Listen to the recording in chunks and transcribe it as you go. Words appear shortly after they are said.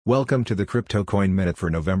Welcome to the Crypto Coin Minute for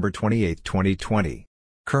November 28, 2020.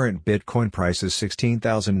 Current Bitcoin price is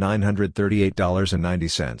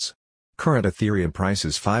 $16,938.90. Current Ethereum price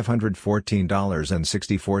is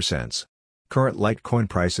 $514.64. Current Litecoin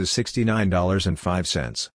price is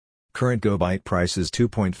 $69.05. Current GoByte price is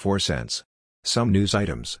 2.4 cents. Some news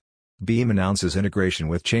items. Beam announces integration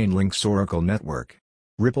with Chainlink's Oracle network.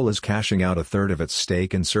 Ripple is cashing out a third of its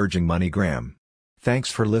stake in surging MoneyGram. Thanks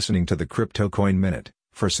for listening to the Crypto Coin Minute.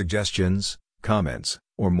 For suggestions, comments,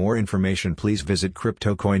 or more information, please visit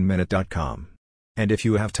CryptoCoinMinute.com. And if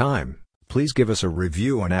you have time, please give us a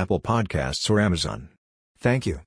review on Apple Podcasts or Amazon. Thank you.